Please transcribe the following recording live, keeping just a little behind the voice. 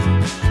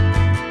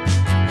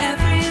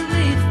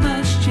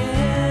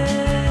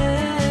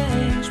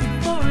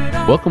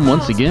Welcome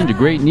once again to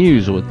Great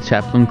News with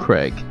Chaplain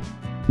Craig.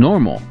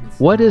 Normal.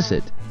 What is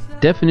it?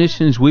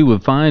 Definitions we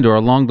would find are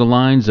along the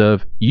lines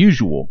of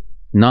usual,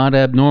 not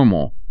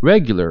abnormal,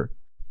 regular,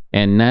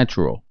 and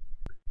natural.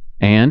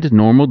 And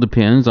normal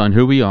depends on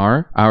who we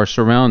are, our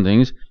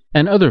surroundings,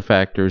 and other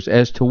factors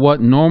as to what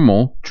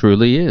normal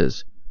truly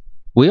is.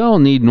 We all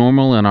need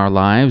normal in our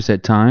lives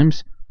at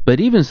times, but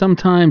even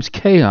sometimes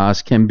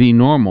chaos can be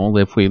normal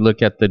if we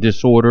look at the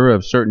disorder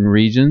of certain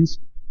regions.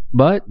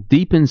 But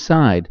deep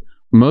inside,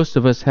 most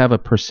of us have a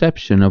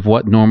perception of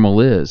what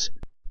normal is,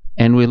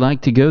 and we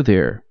like to go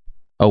there,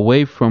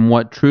 away from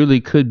what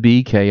truly could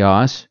be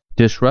chaos,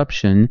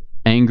 disruption,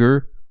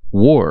 anger,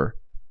 war.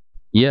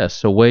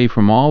 Yes, away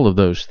from all of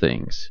those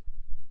things.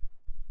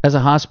 As a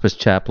hospice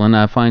chaplain,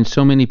 I find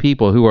so many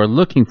people who are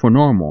looking for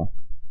normal,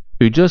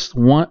 who just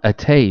want a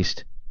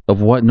taste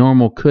of what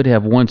normal could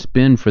have once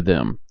been for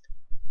them.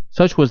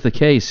 Such was the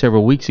case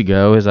several weeks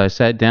ago as I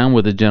sat down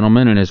with a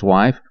gentleman and his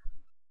wife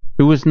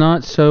who was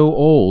not so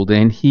old,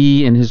 and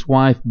he and his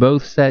wife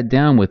both sat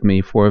down with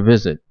me for a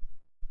visit.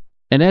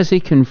 And as he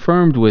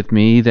confirmed with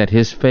me that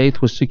his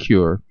faith was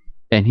secure,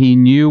 and he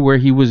knew where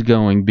he was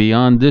going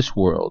beyond this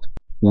world,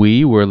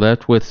 we were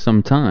left with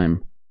some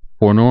time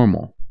for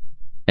normal.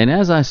 And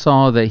as I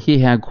saw that he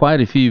had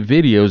quite a few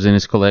videos in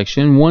his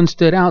collection, one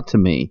stood out to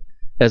me,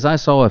 as I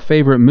saw a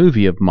favorite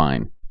movie of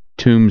mine,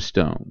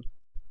 Tombstone,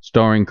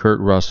 starring Kurt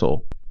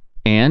Russell.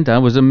 And I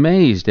was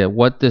amazed at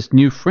what this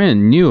new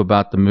friend knew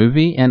about the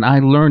movie, and I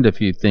learned a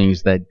few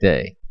things that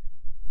day.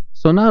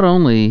 So not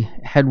only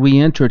had we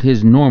entered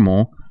his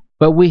normal,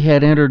 but we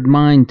had entered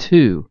mine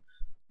too.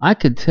 I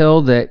could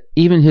tell that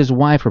even his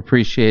wife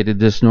appreciated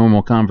this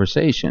normal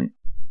conversation.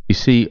 You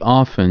see,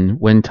 often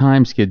when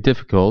times get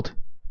difficult,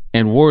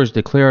 and war is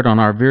declared on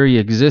our very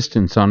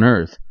existence on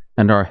earth,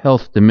 and our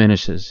health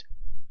diminishes,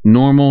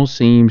 normal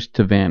seems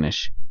to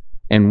vanish.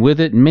 And with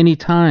it many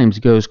times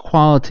goes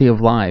quality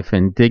of life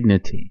and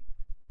dignity.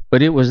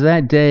 But it was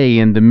that day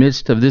in the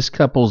midst of this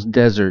couple's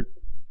desert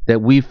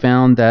that we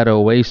found that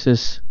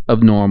oasis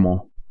of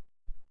normal.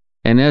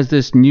 And as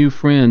this new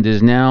friend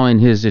is now in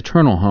his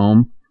eternal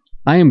home,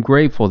 I am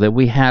grateful that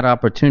we had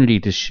opportunity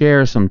to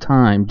share some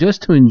time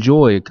just to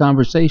enjoy a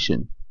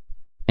conversation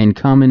and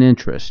common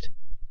interest,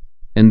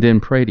 and then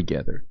pray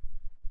together.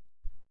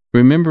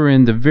 Remember,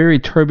 in the very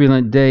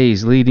turbulent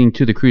days leading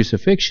to the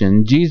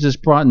crucifixion, Jesus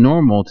brought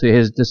normal to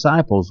his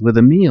disciples with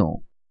a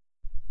meal,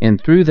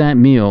 and through that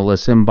meal a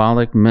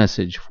symbolic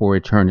message for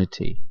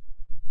eternity.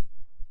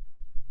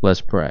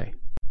 Let's pray.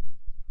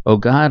 Oh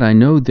God, I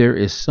know there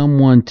is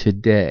someone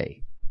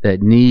today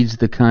that needs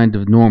the kind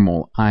of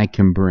normal I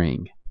can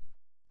bring.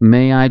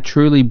 May I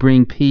truly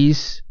bring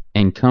peace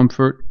and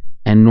comfort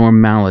and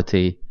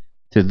normality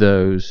to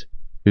those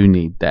who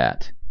need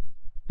that.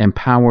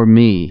 Empower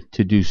me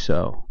to do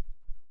so.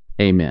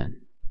 Amen.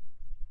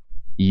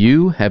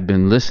 You have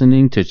been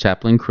listening to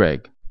Chaplain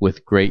Craig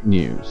with Great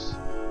News,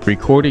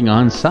 recording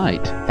on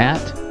site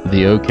at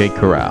the OK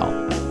Corral.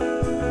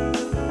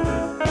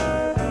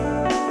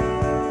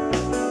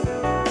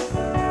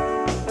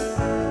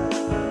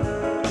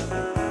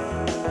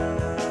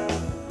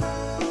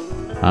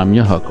 I'm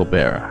your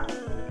Huckleberry.